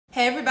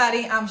Hey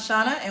everybody, I'm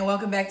Shonna and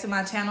welcome back to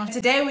my channel.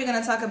 Today we're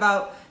going to talk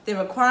about the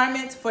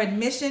requirements for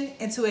admission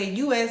into a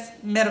U.S.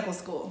 medical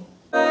school.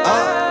 Don't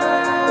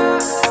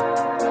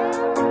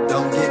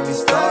get me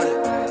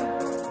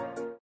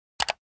started.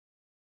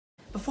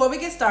 Before we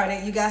get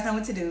started, you guys know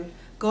what to do.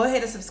 Go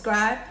ahead and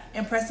subscribe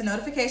and press the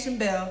notification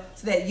bell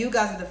so that you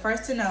guys are the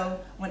first to know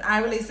when I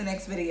release the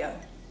next video.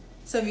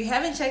 So if you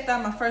haven't checked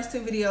out my first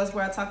two videos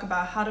where I talk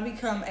about how to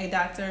become a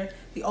doctor,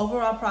 the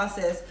overall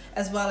process,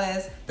 as well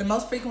as the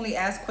most frequently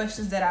asked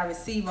questions that I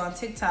receive on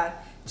TikTok,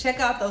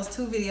 check out those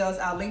two videos.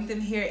 I'll link them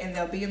here and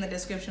they'll be in the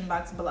description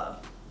box below.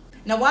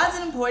 Now, why is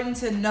it important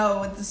to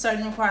know the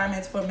certain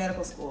requirements for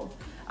medical school?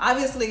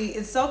 Obviously,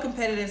 it's so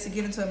competitive to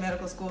get into a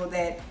medical school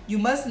that you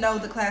must know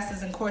the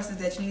classes and courses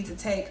that you need to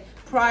take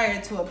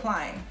prior to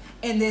applying.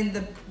 And then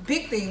the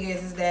big thing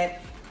is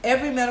that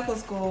every medical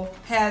school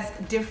has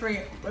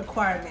different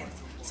requirements.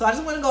 So I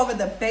just want to go over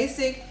the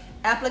basic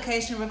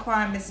application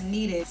requirements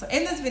needed. So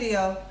in this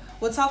video,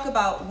 we'll talk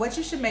about what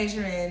you should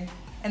major in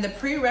and the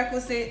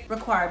prerequisite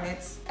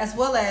requirements, as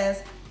well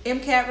as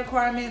MCAT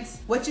requirements,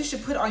 what you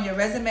should put on your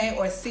resume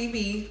or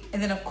CV,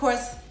 and then of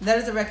course,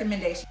 letters of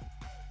recommendation.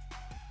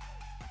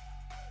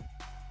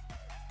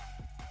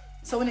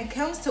 So when it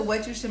comes to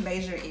what you should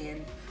major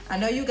in, I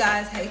know you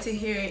guys hate to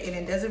hear it and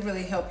it doesn't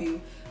really help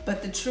you,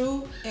 but the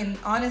true and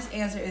honest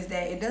answer is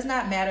that it does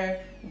not matter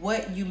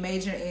what you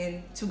major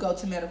in to go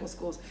to medical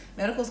schools.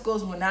 Medical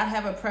schools will not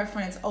have a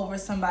preference over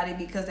somebody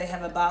because they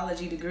have a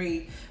biology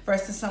degree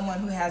versus someone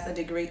who has a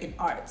degree in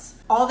arts.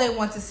 All they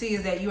want to see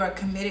is that you are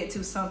committed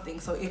to something.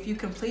 So if you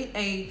complete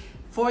a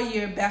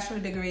 4-year bachelor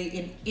degree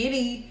in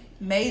any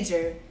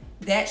major,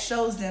 that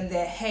shows them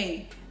that,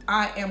 hey,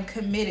 I am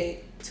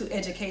committed to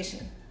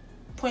education.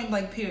 Point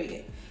blank,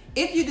 period.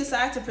 If you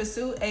decide to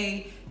pursue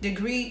a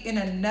degree in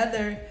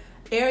another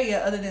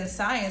area other than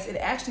science, it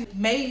actually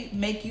may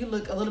make you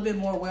look a little bit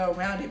more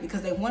well-rounded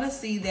because they want to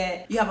see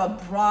that you have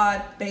a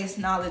broad-based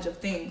knowledge of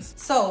things.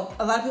 So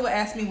a lot of people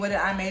ask me, what did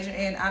I major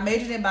in? I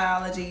majored in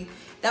biology.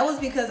 That was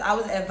because I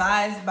was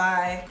advised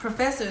by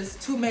professors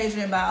to major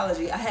in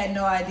biology. I had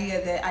no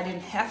idea that I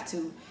didn't have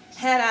to.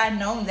 Had I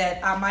known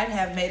that, I might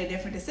have made a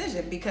different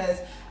decision, because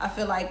I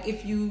feel like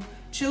if you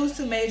choose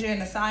to major in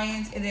the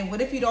science, and then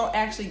what if you don't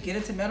actually get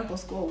into medical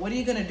school? What are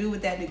you gonna do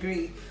with that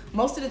degree?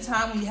 Most of the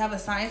time when you have a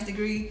science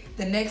degree,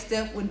 the next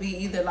step would be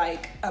either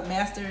like a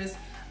master's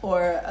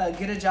or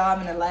get a job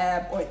in a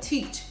lab or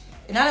teach.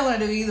 And I don't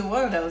wanna do either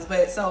one of those,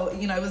 but so,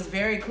 you know, it was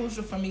very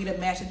crucial for me to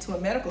match into a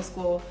medical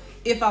school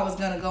if I was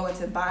gonna go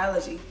into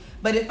biology.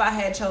 But if I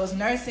had chose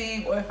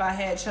nursing, or if I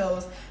had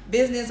chose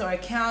business or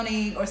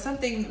accounting or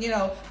something, you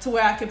know, to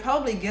where I could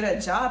probably get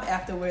a job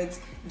afterwards,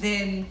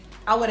 then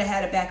I would have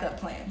had a backup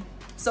plan.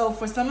 So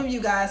for some of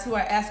you guys who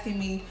are asking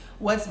me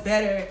what's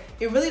better,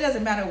 it really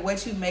doesn't matter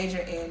what you major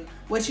in.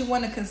 What you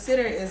want to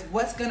consider is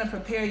what's going to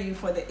prepare you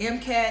for the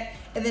MCAT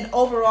and then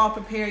overall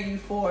prepare you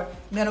for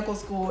medical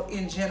school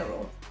in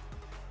general.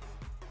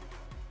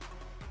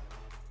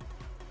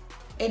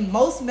 And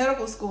most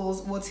medical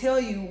schools will tell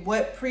you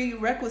what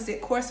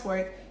prerequisite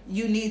coursework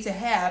you need to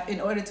have in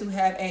order to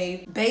have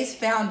a base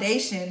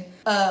foundation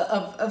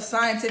of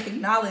scientific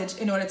knowledge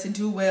in order to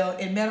do well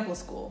in medical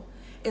school.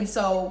 And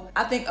so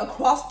I think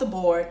across the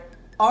board,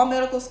 all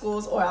medical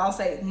schools, or I'll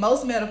say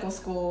most medical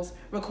schools,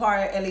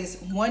 require at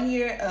least 1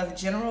 year of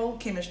general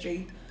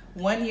chemistry,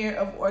 1 year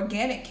of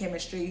organic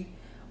chemistry,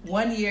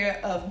 1 year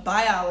of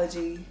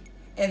biology,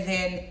 and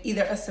then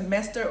either a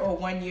semester or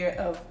 1 year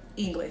of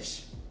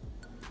English.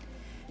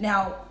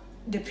 Now,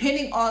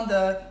 depending on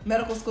the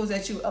medical schools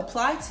that you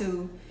apply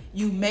to,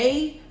 you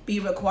may be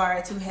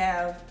required to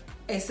have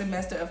a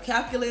semester of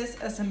calculus,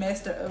 a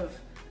semester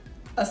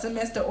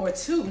or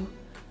two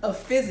of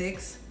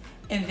physics,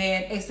 and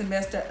then a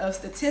semester of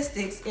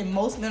statistics. And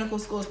most medical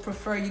schools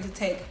prefer you to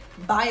take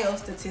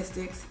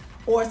biostatistics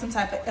or some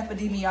type of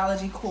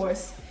epidemiology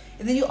course.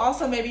 And then you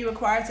also may be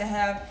required to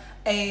have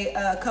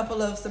a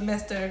couple of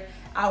semester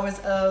hours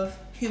of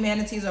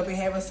humanities or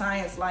behavioral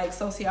science, like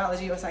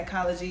sociology or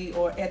psychology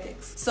or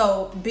ethics.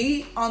 So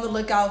be on the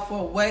lookout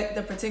for what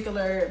the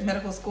particular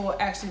medical school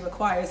actually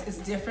requires. It's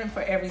different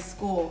for every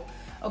school.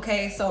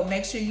 Okay, so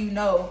make sure you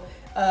know,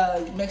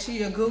 make sure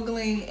you're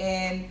Googling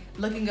and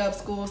looking up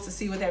schools to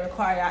see what they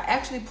require. I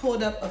actually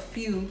pulled up a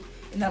few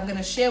and I'm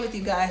gonna share with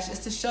you guys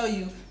just to show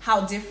you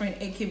how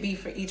different it can be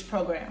for each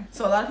program.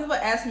 So a lot of people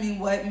ask me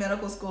what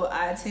medical school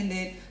I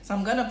attended, so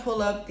I'm gonna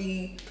pull up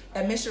the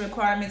admission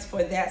requirements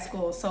for that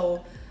school.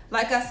 So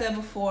like I said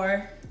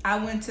before,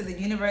 I went to the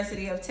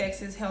University of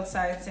Texas Health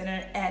Science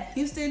Center at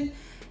Houston,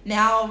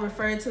 now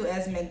referred to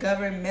as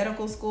McGovern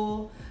Medical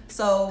School.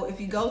 So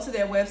if you go to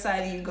their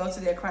website and you go to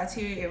their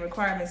criteria and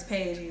requirements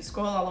page and you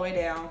scroll all the way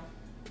down,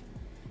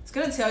 it's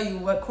gonna tell you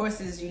what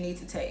courses you need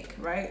to take,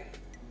 right?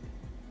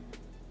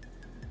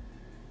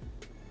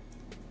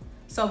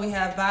 So we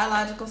have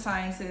biological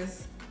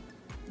sciences,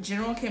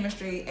 general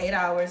chemistry, 8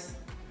 hours.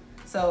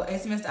 So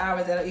 8 semester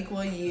hours, that'll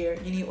equal a year.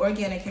 You need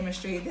organic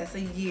chemistry, that's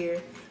a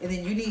year. And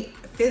then you need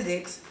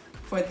physics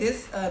for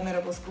this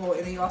medical school,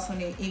 and then you also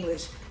need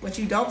English. What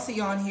you don't see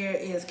on here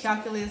is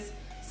calculus,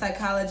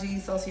 psychology,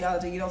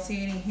 sociology. You don't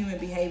see any human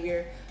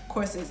behavior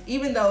courses,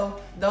 even though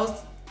those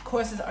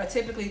courses are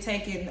typically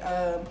taken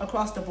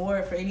across the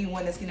board for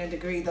anyone that's getting a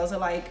degree. Those are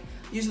like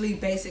usually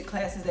basic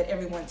classes that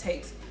everyone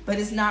takes, but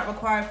it's not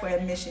required for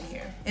admission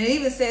here. And it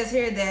even says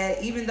here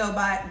that even though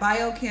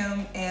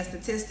biochem and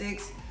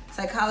statistics,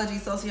 psychology,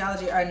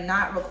 sociology are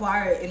not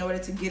required in order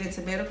to get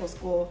into medical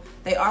school,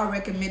 they are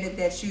recommended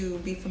that you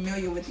be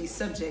familiar with these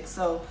subjects.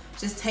 So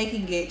just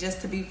taking it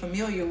just to be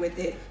familiar with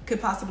it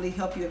could possibly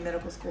help you in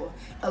medical school.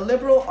 A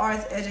liberal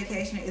arts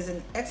education is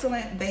an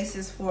excellent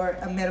basis for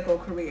a medical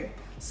career.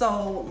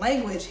 So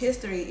language,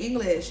 history,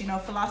 English,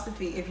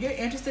 philosophy, if you're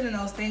interested in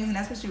those things and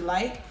that's what you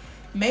like,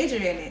 major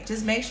in it.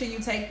 Just make sure you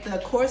take the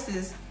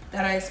courses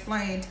that are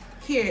explained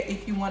here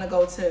if you want to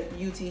go to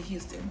UT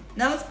Houston.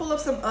 Now let's pull up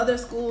some other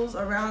schools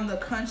around the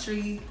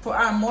country for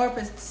our more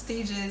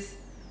prestigious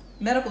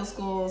medical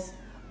schools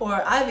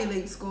or Ivy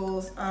League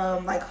schools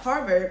like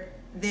Harvard.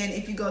 Then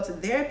if you go to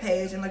their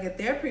page and look at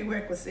their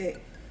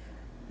prerequisite,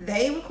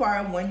 they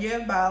require 1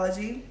 year of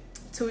biology,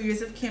 2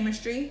 years of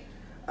chemistry,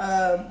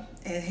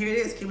 and here it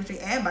is, chemistry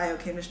and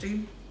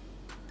biochemistry.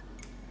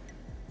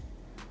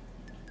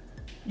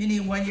 You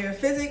need 1 year of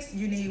physics,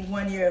 you need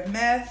 1 year of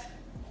math,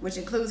 which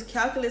includes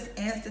calculus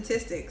and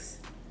statistics.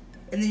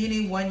 And then you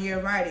need 1 year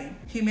of writing.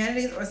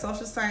 Humanities or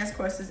social science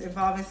courses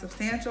involving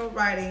substantial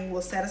writing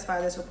will satisfy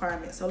this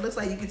requirement. So it looks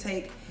like you can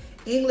take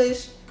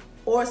English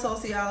or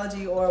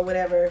sociology or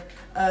whatever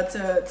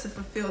to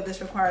fulfill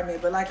this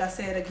requirement. But like I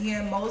said,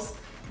 again, most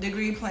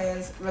degree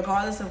plans,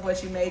 regardless of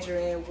what you major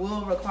in,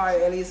 will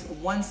require at least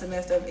 1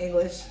 semester of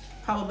English,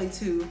 probably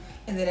 2,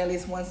 and then at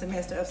least 1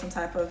 semester of some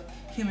type of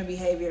human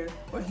behavior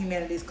or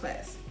humanities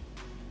class.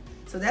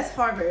 So that's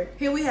Harvard.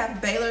 Here we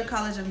have Baylor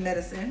College of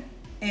Medicine,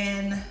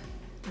 and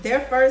their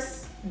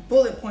first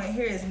bullet point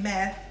here is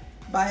math,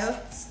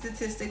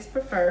 biostatistics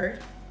preferred,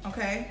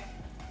 okay?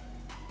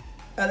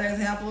 Other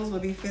examples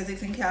would be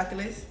physics and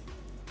calculus.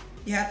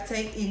 You have to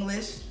take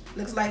English.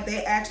 Looks like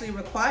they actually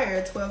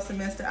require 12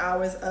 semester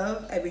hours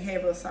of a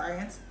behavioral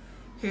science.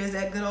 Here's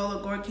that good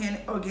old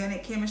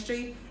organic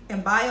chemistry,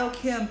 and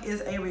biochem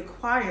is a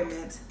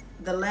requirement.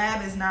 The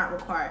lab is not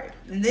required.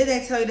 And then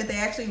they tell you that they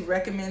actually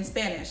recommend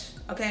Spanish,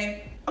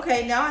 okay?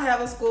 Okay, now I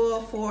have a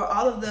school for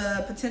all of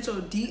the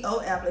potential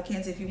DO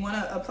applicants if you want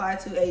to apply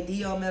to a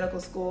DO medical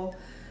school.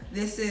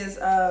 This is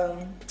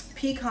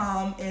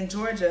PCOM in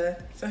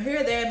Georgia. So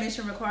here are their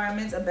admission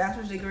requirements: a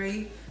bachelor's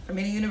degree from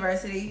any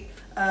university,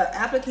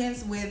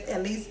 applicants with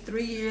at least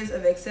 3 years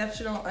of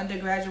exceptional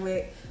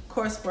undergraduate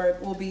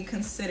coursework will be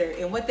considered.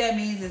 And what that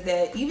means is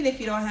that even if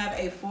you don't have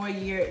a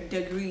 4-year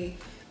degree,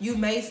 you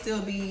may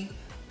still be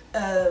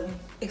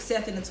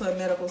accepted into a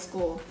medical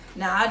school.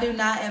 Now, I do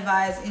not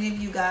advise any of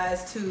you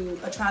guys to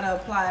try to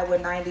apply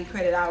with 90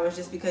 credit hours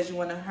just because you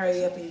want to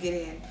hurry up and get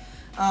in.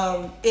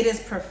 It is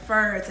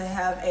preferred to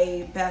have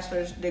a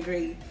bachelor's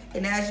degree,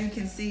 and as you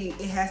can see,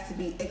 it has to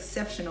be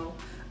exceptional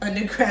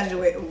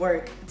undergraduate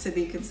work to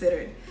be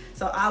considered.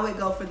 So I would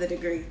go for the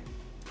degree.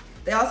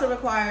 They also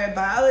require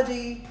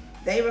biology,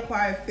 they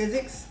require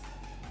physics,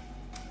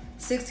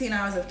 16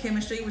 hours of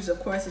chemistry, which of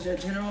course is your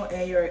general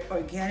and your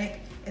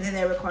organic, and then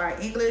they require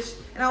English.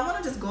 And I want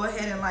to just go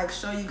ahead and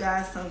show you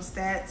guys some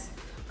stats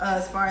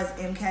as far as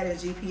MCAT and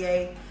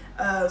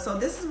GPA. So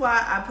this is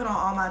why I put on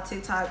all my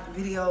TikTok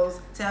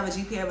videos to have a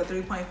GPA of a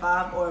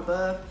 3.5 or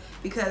above,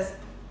 because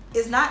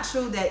it's not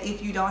true that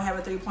if you don't have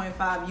a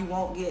 3.5 you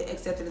won't get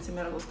accepted into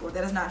medical school.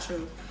 That is not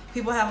true.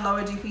 People have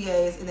lower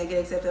GPAs and they get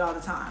accepted all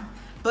the time.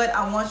 But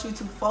I want you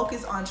to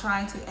focus on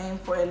trying to aim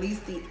for at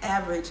least the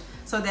average,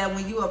 so that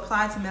when you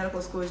apply to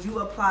medical schools, you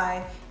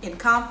apply in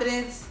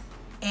confidence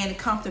and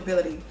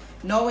comfortability,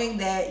 knowing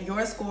that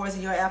your scores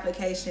and your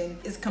application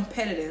is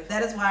competitive.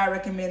 That is why I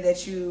recommend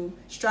that you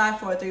strive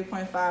for a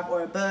 3.5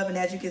 or above. And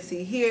as you can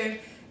see here,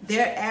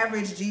 their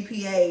average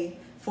GPA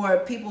for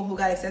people who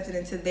got accepted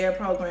into their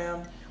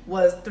program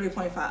was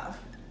 3.5.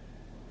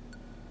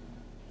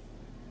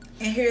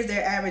 And here's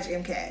their average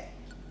MCAT,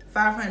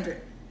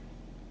 500.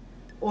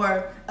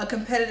 Or a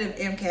competitive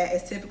MCAT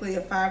is typically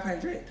a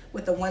 500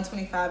 with a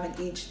 125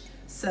 in each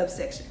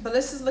subsection. But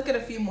let's just look at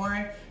a few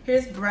more.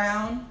 Here's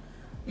Brown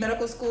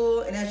Medical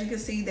School, and as you can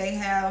see, they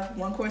have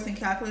 1 course in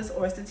calculus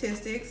or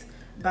statistics,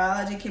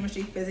 biology,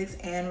 chemistry, physics,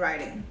 and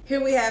writing.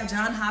 Here we have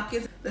Johns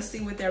Hopkins. Let's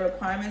see what their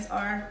requirements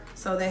are.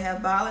 So they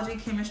have biology,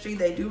 chemistry.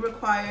 They do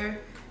require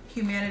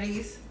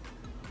humanities,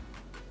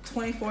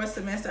 24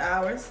 semester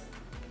hours.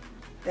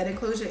 That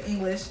includes your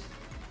English.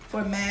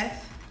 For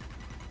math,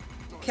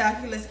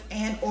 calculus,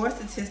 and or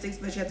statistics,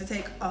 but you have to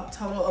take a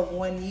total of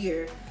 1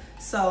 year.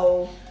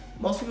 So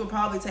most people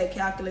probably take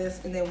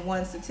calculus and then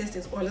 1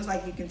 statistics, or it looks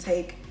like you can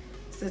take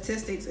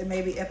statistics and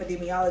maybe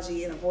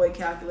epidemiology and avoid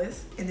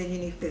calculus, and then you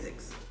need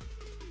physics.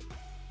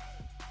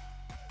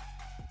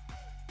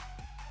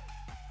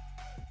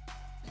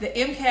 The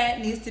MCAT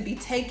needs to be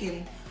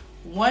taken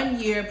 1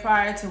 year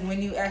prior to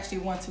when you actually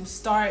want to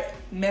start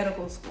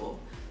medical school.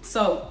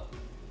 So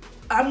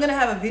I'm gonna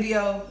have a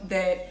video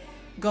that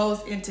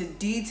goes into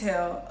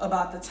detail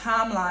about the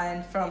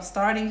timeline from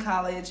starting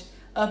college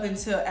up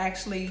until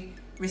actually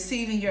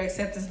receiving your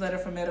acceptance letter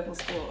for medical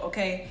school,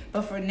 okay?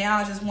 But for now,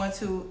 I just want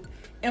to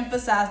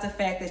emphasize the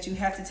fact that you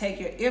have to take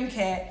your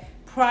MCAT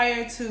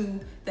prior to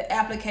the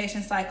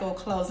application cycle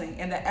closing.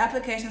 And the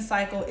application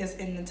cycle is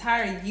an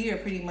entire year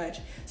pretty much.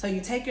 So you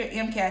take your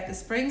MCAT the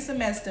spring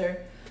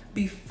semester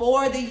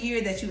before the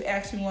year that you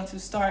actually want to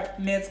start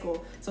med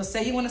school. So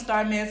say you want to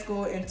start med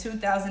school in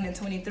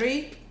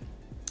 2023,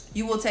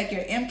 you will take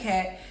your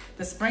MCAT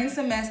the spring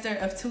semester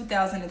of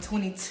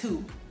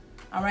 2022.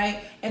 All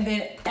right, and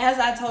then as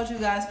I told you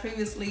guys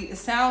previously, it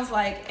sounds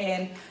like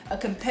a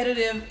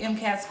competitive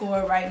MCAT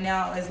score right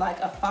now is like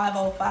a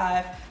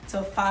 505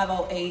 to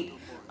 508.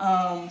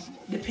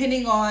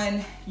 Depending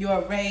on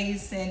your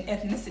race and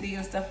ethnicity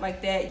and stuff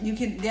like that, you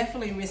can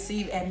definitely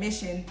receive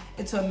admission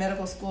into a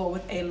medical school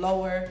with a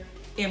lower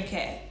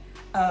MCAT.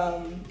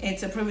 And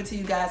to prove it to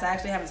you guys, I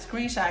actually have a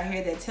screenshot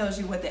here that tells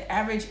you what the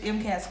average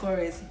MCAT score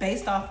is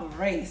based off of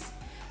race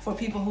for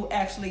people who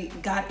actually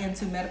got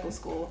into medical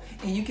school.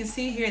 And you can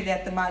see here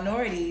that the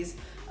minorities,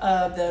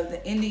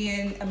 the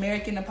Indian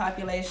American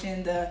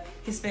population, the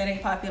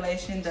Hispanic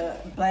population, the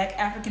Black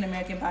African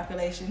American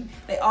population,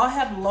 they all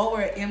have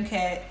lower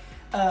MCAT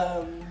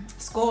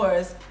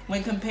scores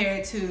when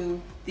compared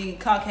to the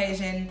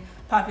Caucasian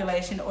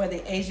population or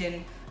the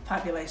Asian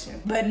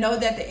population. But know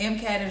that the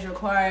MCAT is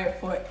required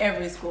for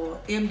every school,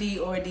 MD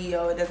or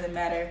DO, it doesn't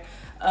matter.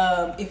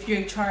 If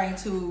you're trying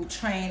to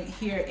train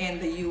here in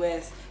the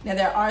US. Now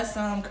there are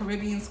some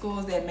Caribbean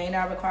schools that may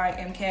not require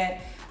MCAT.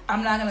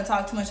 I'm not going to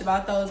talk too much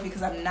about those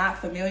because I'm not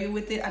familiar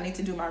with it. I need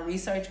to do my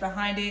research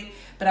behind it,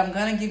 but I'm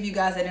going to give you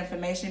guys that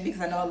information because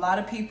I know a lot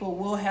of people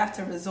will have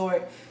to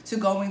resort to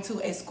going to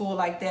a school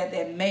like that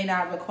that may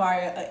not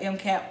require an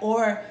MCAT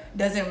or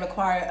doesn't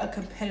require a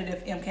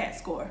competitive MCAT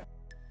score.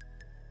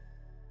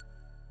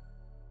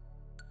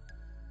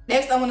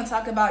 Next, I want to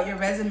talk about your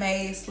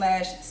resume /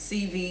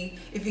 CV.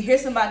 If you hear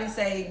somebody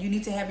say you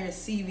need to have your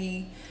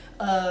CV,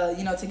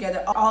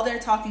 together, all they're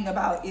talking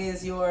about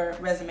is your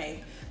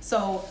resume.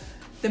 So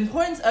the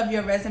importance of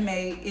your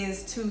resume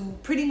is to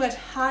pretty much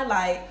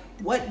highlight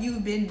what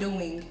you've been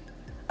doing,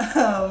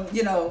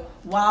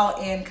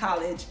 while in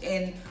college.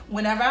 And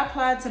whenever I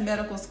applied to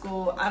medical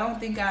school, I don't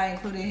think I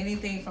included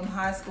anything from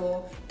high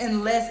school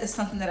unless it's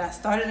something that I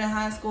started in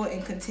high school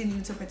and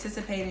continued to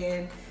participate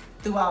in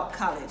throughout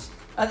college.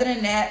 Other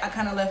than that, I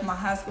kind of left my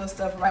high school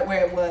stuff right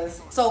where it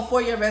was. So for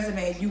your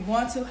resume, you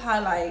want to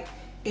highlight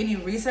any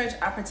research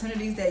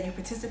opportunities that you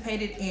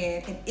participated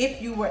in, and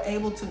if you were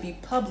able to be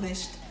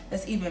published,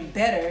 that's even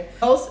better.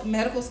 Most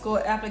medical school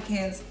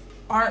applicants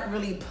aren't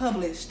really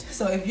published.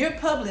 So if you're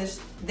published,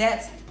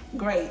 that's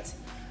great.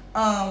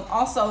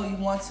 Also, you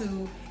want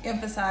to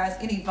emphasize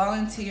any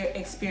volunteer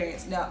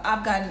experience. Now,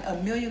 I've gotten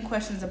a million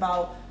questions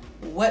about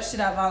what should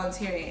I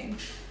volunteer in.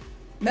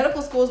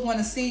 Medical schools want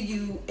to see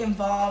you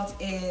involved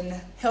in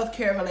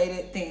healthcare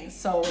related things.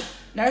 So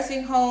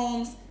nursing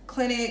homes,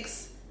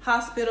 clinics,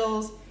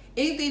 hospitals,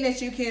 anything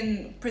that you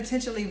can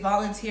potentially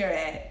volunteer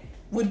at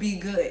would be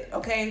good,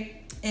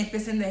 okay? If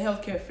it's in the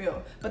healthcare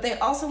field. But they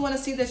also want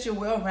to see that you're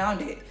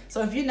well-rounded.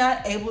 So if you're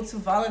not able to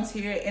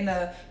volunteer in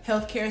a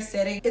healthcare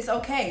setting, it's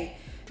okay.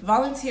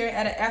 Volunteer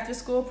at an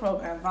after-school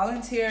program,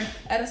 volunteer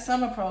at a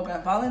summer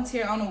program,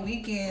 volunteer on the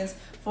weekends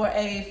for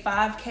a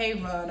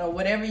 5K run or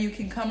whatever you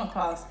can come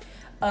across.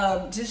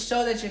 Just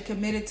show that you're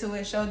committed to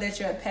it, show that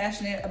you're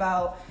passionate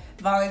about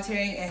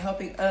volunteering and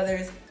helping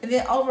others. And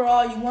then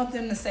overall, you want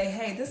them to say,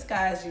 hey, this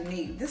guy is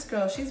unique. This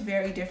girl, she's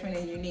very different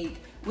and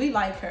unique. We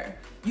like her.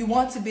 You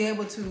want to be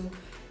able to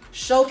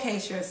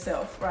showcase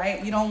yourself,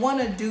 right? You don't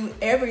want to do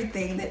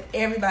everything that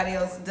everybody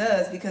else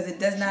does because it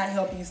does not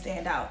help you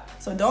stand out.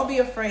 So don't be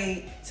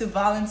afraid to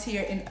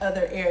volunteer in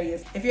other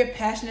areas. If you're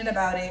passionate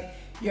about it,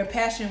 your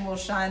passion will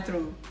shine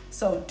through.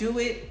 So do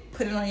it,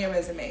 put it on your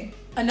resume.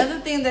 Another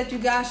thing that you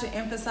guys should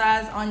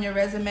emphasize on your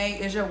resume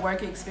is your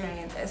work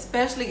experience,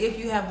 especially if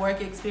you have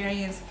work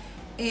experience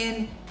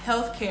in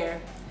healthcare.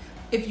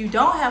 If you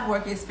don't have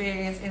work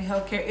experience in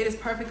healthcare, it is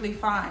perfectly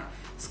fine.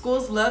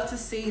 Schools love to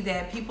see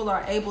that people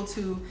are able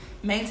to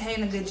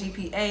maintain a good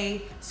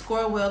GPA,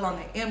 score well on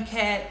the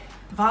MCAT,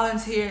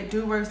 volunteer,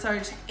 do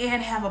research,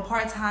 and have a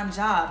part-time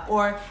job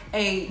or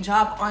a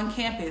job on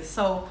campus.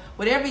 So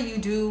whatever you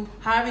do,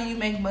 however you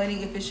make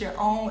money, if it's your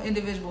own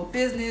individual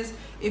business,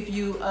 if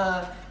you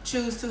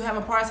choose to have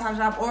a part-time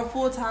job or a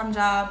full-time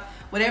job,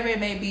 whatever it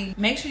may be,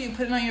 make sure you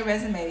put it on your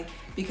resume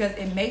because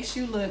it makes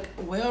you look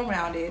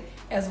well-rounded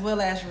as well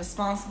as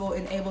responsible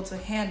and able to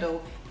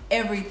handle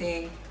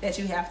everything that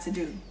you have to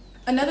do.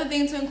 Another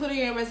thing to include in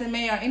your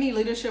resume are any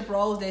leadership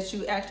roles that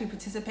you actually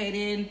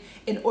participate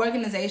in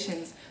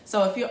organizations.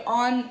 So if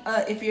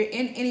you're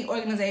in any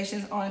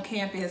organizations on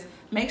campus,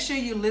 make sure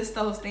you list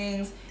those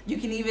things. You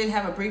can even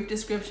have a brief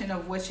description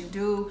of what you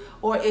do,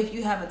 or if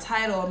you have a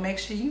title, make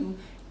sure you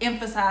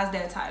emphasize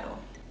that title.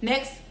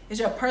 Next is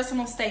your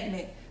personal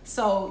statement.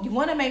 So you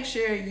want to make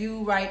sure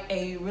you write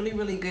a really,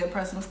 really good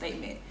personal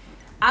statement.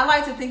 I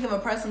like to think of a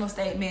personal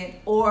statement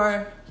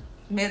or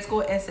med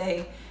school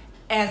essay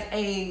as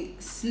a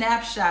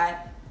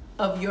snapshot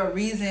of your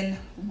reason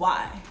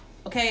why,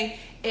 okay?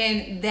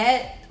 And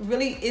that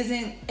really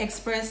isn't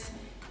expressed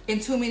in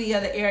too many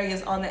other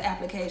areas on the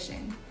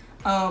application.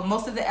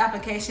 Most of the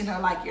application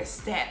are like your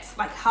stats,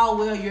 like how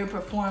well you're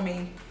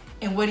performing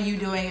and what are you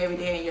doing every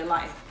day in your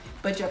life.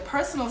 But your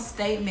personal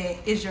statement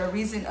is your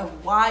reason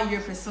of why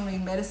you're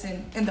pursuing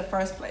medicine in the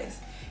first place.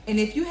 And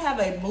if you have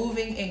a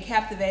moving and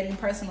captivating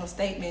personal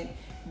statement,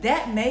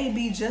 that may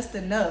be just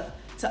enough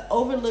to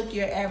overlook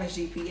your average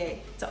GPA,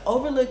 to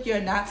overlook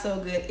your not so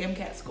good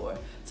MCAT score,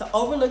 to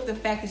overlook the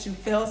fact that you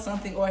failed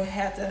something or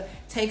had to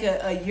take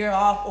a year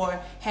off or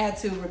had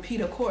to repeat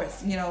a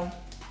course, you know.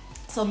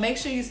 So make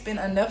sure you spend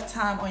enough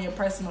time on your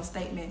personal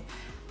statement.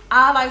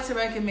 I like to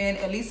recommend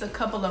at least a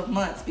couple of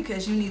months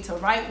because you need to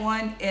write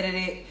one, edit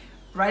it,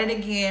 write it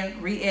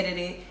again, re-edit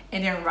it,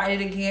 and then write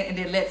it again, and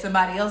then let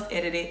somebody else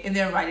edit it, and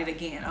then write it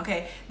again,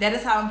 okay? That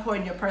is how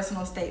important your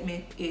personal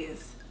statement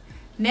is.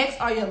 Next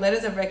are your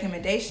letters of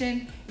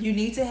recommendation. You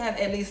need to have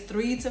at least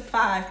 3 to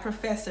 5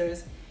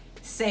 professors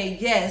say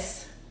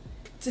yes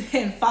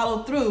and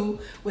follow through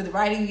with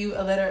writing you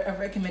a letter of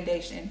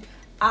recommendation.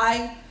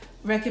 I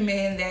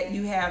recommend that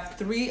you have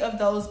 3 of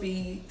those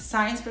be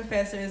science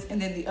professors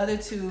and then the other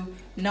 2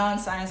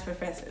 non-science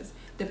professors.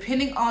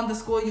 Depending on the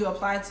school you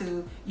apply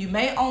to, you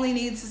may only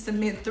need to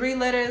submit 3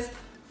 letters,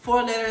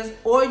 4 letters,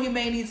 or you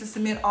may need to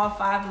submit all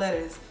 5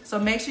 letters. So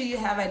make sure you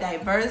have a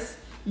diverse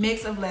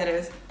mix of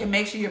letters and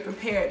make sure you're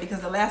prepared,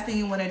 because the last thing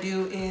you want to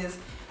do is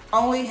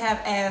only have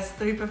asked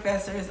 3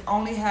 professors,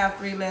 only have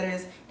 3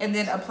 letters, and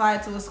then apply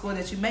to a school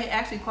that you may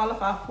actually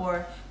qualify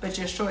for, but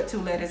you're short 2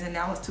 letters and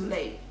now it's too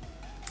late.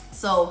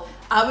 So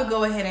I would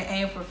go ahead and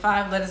aim for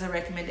 5 letters of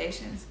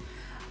recommendations.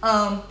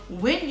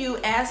 When you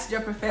ask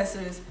your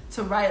professors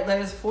to write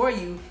letters for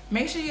you,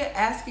 make sure you're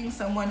asking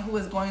someone who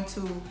is going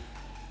to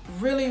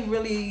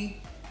really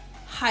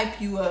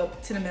hype you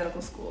up to the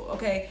medical school,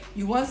 okay?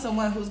 You want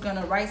someone who's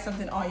gonna write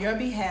something on your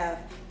behalf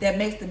that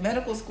makes the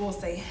medical school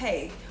say,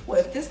 hey, well,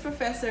 if this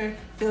professor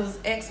feels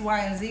X, Y,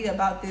 and Z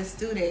about this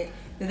student,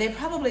 then they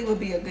probably would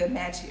be a good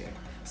match here.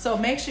 So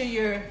make sure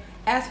you're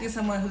asking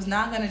someone who's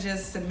not gonna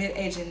just submit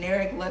a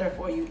generic letter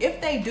for you.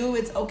 If they do,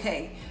 it's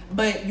okay,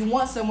 but you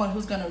want someone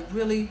who's gonna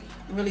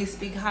really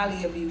speak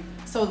highly of you.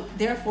 So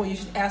therefore, you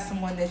should ask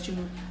someone that you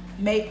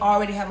may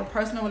already have a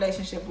personal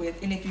relationship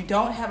with. And if you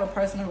don't have a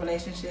personal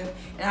relationship,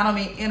 and I don't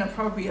mean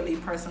inappropriately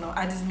personal,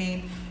 I just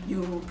mean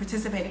you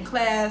participate in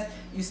class,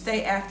 you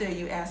stay after,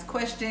 you ask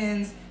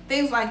questions,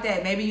 things like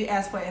that. Maybe you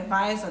ask for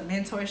advice or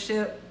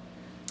mentorship,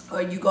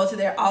 or you go to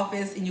their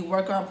office and you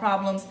work on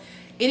problems.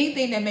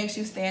 Anything that makes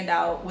you stand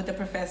out with the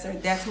professor,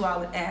 that's who I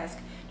would ask.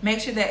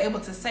 Make sure they're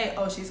able to say,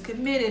 oh, she's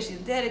committed, she's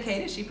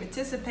dedicated, she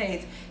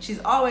participates, she's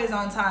always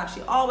on time,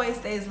 she always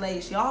stays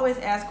late, she always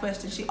asks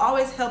questions, she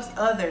always helps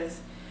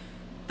others.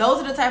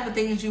 Those are the type of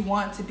things you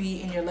want to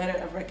be in your letter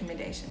of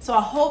recommendation. So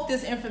I hope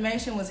this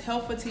information was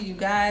helpful to you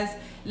guys.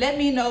 Let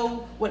me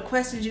know what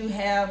questions you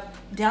have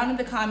down in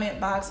the comment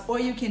box, or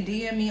you can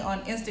DM me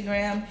on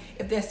Instagram.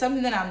 If there's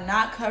something that I'm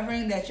not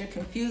covering that you're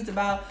confused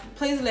about,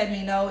 please let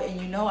me know, and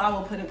you know I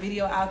will put a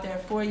video out there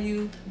for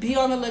you. Be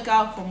on the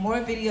lookout for more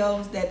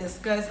videos that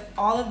discuss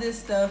all of this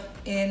stuff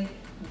in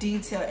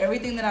detail.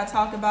 Everything that I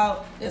talk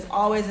about, there's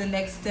always a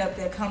next step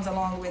that comes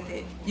along with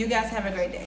it. You guys have a great day.